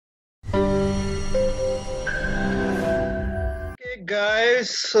guys,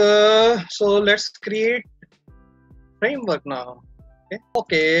 so let's create framework now.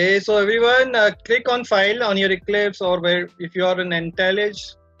 Okay, so everyone click on file on your Eclipse, or where if you are in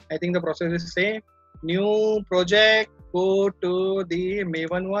IntelliJ, I think the process is same. New project, go to the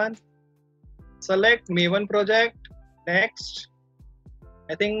Maven one, select Maven project, next.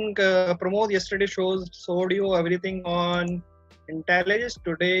 I think Pramod yesterday showed you everything on IntelliJ.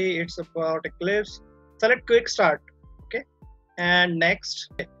 Today it's about Eclipse. Select quick start, okay, and next.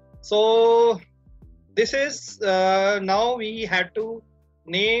 So this is now we had to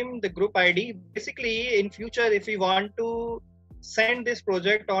name the group ID. Basically, in future, if we want to send this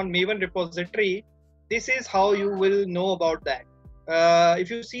project on Maven repository, this is how you will know about that.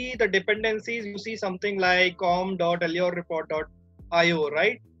 If you see the dependencies, you see something like com.allureport.io,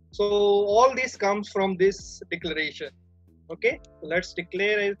 right? So all this comes from this declaration. Okay, so let's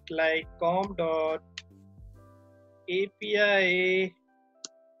declare it like com.api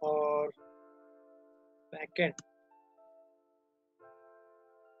or backend.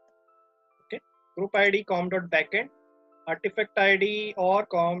 Okay, group ID com.backend, artifact ID or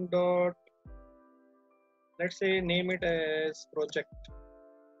com. Let's say name it as project.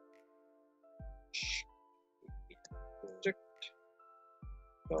 Project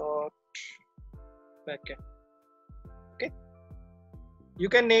dot backend. Okay, you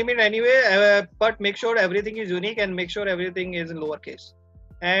can name it anyway, but make sure everything is unique and make sure everything is in lowercase,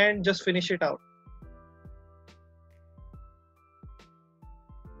 and just finish it out.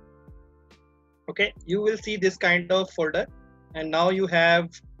 Okay, you will see this kind of folder, and now you have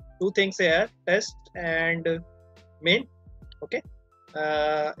two things here, test and main. Okay,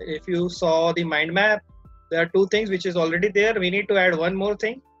 if you saw the mind map, there are two things which is already there. We need to add one more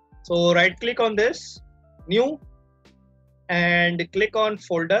thing. So right click on this, new, and click on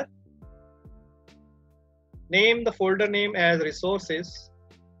folder. Name the folder name as resources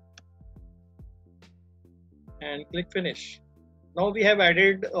and click finish. Now we have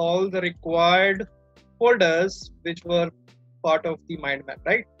added all the required folders which were part of the mind map,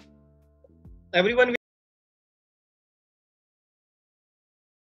 right? Everyone.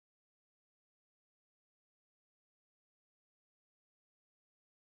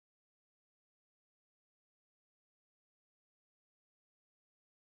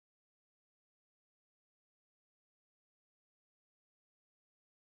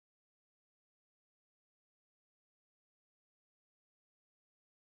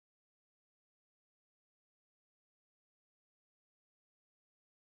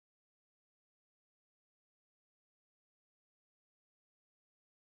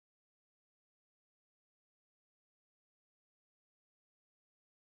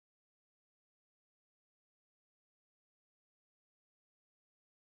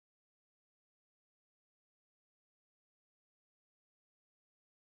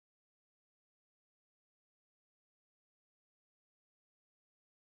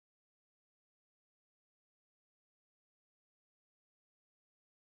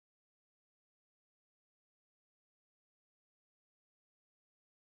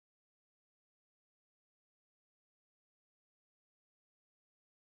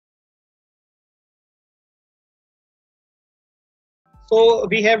 So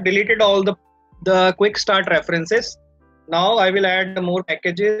we have deleted all the quick start references. Now I will add more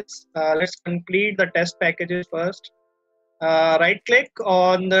packages. Let's complete the test packages first. Right click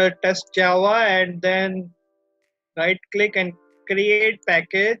on the test Java and then right click and create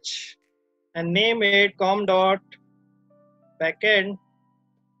package and name it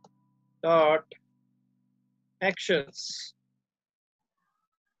com.backend.actions.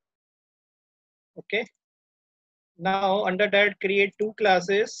 Okay. Now under that create two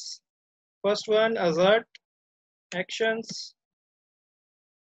classes. First one assert actions.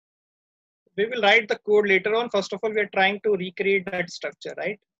 We will write the code later on. First of all, we are trying to recreate that structure,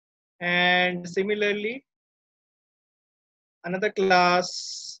 right? And similarly, another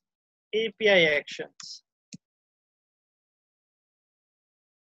class API actions.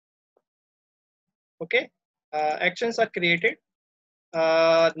 Okay, actions are created.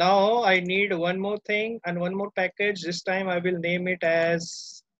 Now I need one more thing and one more package. This time I will name it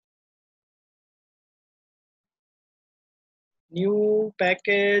as new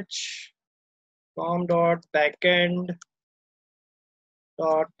package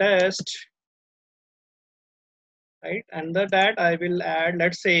com.backend.test. Right, under that I will add,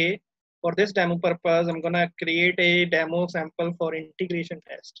 let's say for this demo purpose, I'm gonna create a demo sample for integration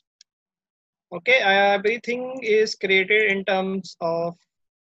test. Okay, everything is created in terms of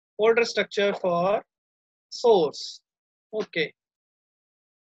folder structure for source. Okay,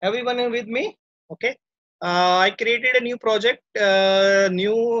 everyone is with me? Okay, I created a new project,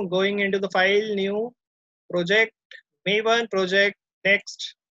 new going into the file, new project, May1 project,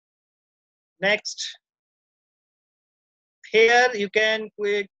 next. Here you can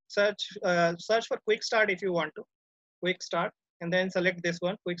quick search for quick start if you want to, quick start, and then select this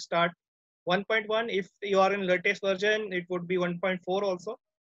one, quick start 1.1. If you are in latest version, it would be 1.4 also.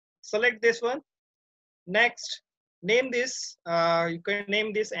 Select this one. Next, name this. You can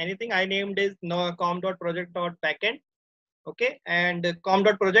name this anything. I named this no com.project.backend. Okay, and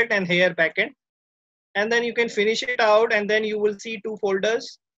com.project and here backend. And then you can finish it out, and then you will see two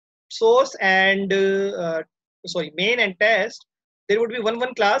folders, source and main and test. There would be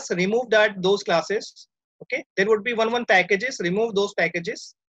one class, remove those classes. Okay, there would be one packages, remove those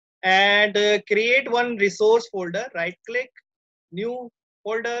packages, and create one resource folder. Right click, new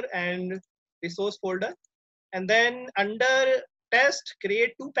folder and resource folder, and then under test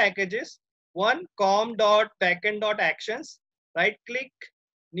create two packages, one com.backend.actions. Right click,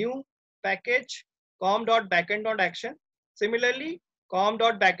 new package, com.backend.action. Similarly,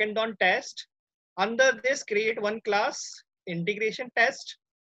 com.backend.test. Under this create one class, integration test,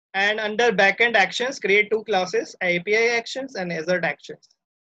 and under backend actions create two classes, API actions and assert actions.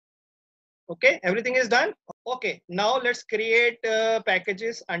 Okay, everything is done. Okay, now let's create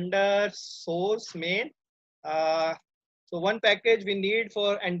packages under source main. So one package we need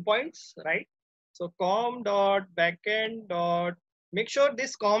for endpoints, right? So com.backend. Make sure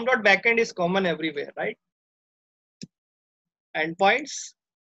this com.backend is common everywhere, right? Endpoints.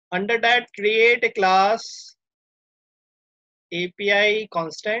 Under that, create a class API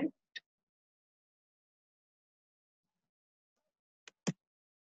constant.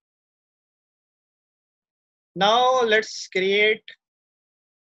 Now let's create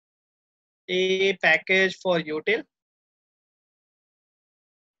a package for util.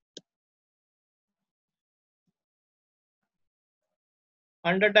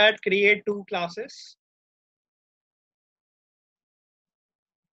 Under that, create two classes,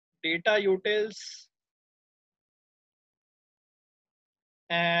 data utils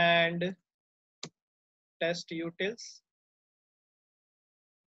and test utils.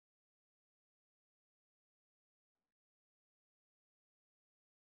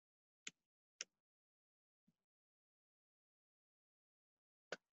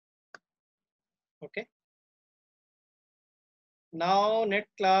 Okay. Now net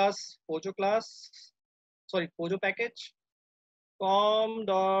class, Pojo package,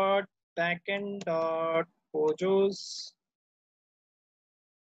 com.backend.pojos.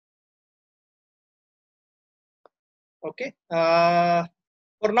 Okay.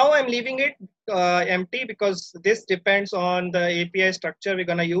 For now, I'm leaving it empty because this depends on the API structure we're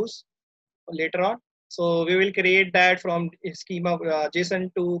gonna use later on. So we will create that from schema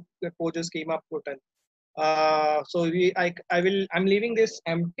JSON to Pojo schema portal. I'm leaving this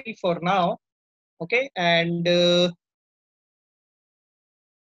empty for now. Okay, and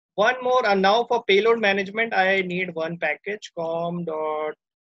one more, and now for payload management, I need one package,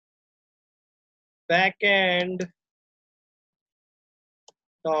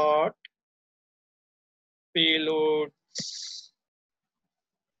 com.backend.payloads.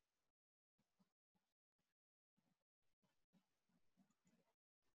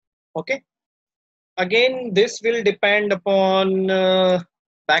 Okay. Again, this will depend upon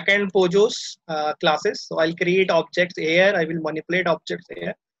backend Pojos classes. So I'll create objects here. I will manipulate objects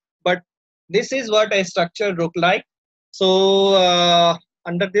here. But this is what a structure look like. So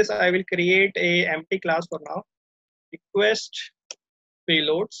under this, I will create a empty class for now. Request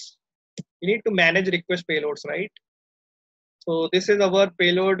payloads. You need to manage request payloads, right? So this is our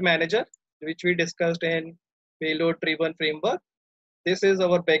payload manager, which we discussed in payload driven framework. This is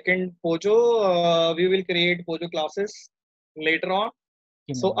our backend Pojo. We will create Pojo classes later on.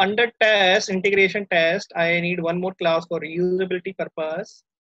 So under test, integration test, I need one more class for reusability purpose.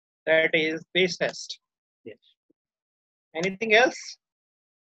 That is base test. Yes. Anything else?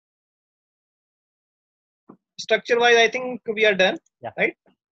 Structure wise, I think we are done. Yeah. Right?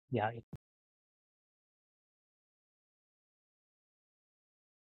 Yeah.